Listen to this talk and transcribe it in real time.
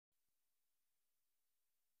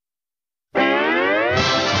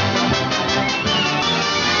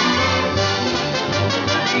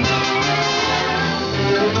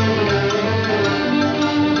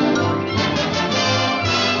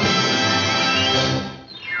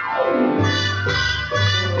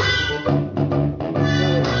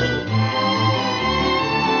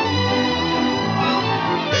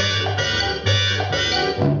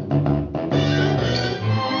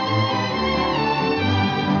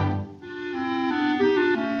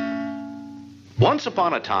Once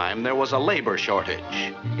upon a time, there was a labor shortage.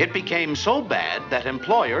 It became so bad that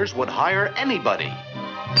employers would hire anybody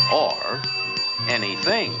or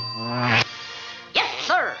anything. Yes,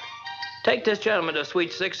 sir. Take this gentleman to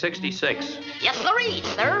Suite 666. Yes, sirree,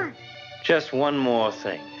 sir. Just one more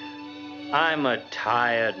thing. I'm a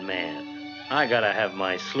tired man. I gotta have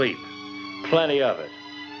my sleep. Plenty of it.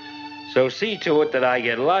 So see to it that I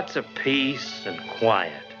get lots of peace and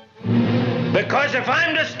quiet. Because if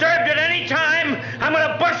I'm disturbed at any time, I'm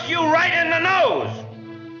gonna bust you right in the nose.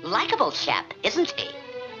 Likeable chap, isn't he?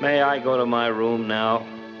 May I go to my room now?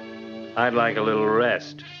 I'd like a little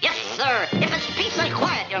rest. Yes, sir. If it's peace and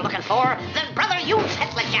quiet you're looking for, then, brother, you've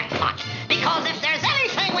hit the jackpot. Because if there's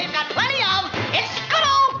anything we've got plenty of, it's good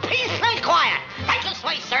old peace and quiet. Right this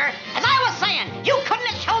way, sir. As I was saying, you couldn't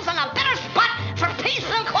have chosen a better spot for peace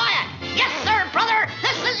and quiet. Yes, sir, brother.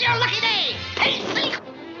 This is your lucky day. Peace and quiet.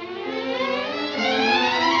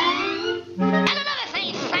 And another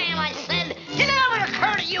thing, Sam, I said, did it ever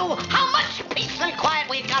occur to you how much peace and quiet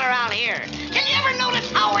we've got around here? Did you ever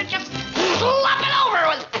notice how we're just slopping over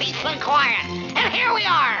with peace and quiet? And here we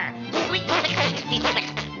are, Suite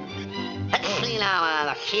 666. Let's see now,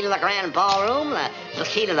 the key to the grand ballroom, the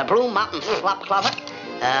key to the Broom Mountain slop closet,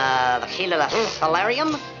 the key to the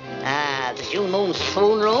solarium, the June Moon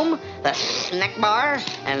swoon room, the snack bar,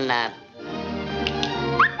 and,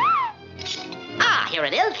 here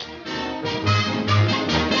it is.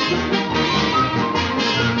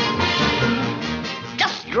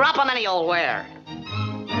 Just drop 'em any old where.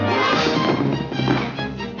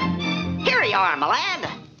 Here you are, my lad.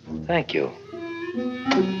 Thank you.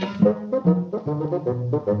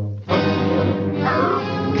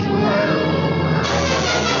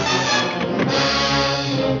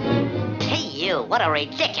 Hey, you, what a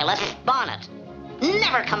ridiculous bonnet.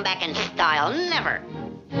 Never come back in style, never.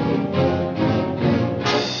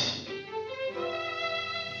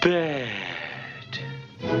 Bad.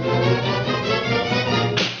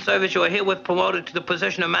 Service, you are herewith promoted to the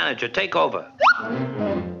position of manager. Take over.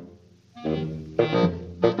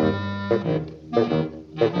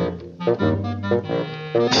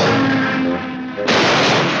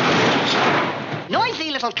 Noisy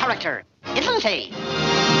little character, isn't he?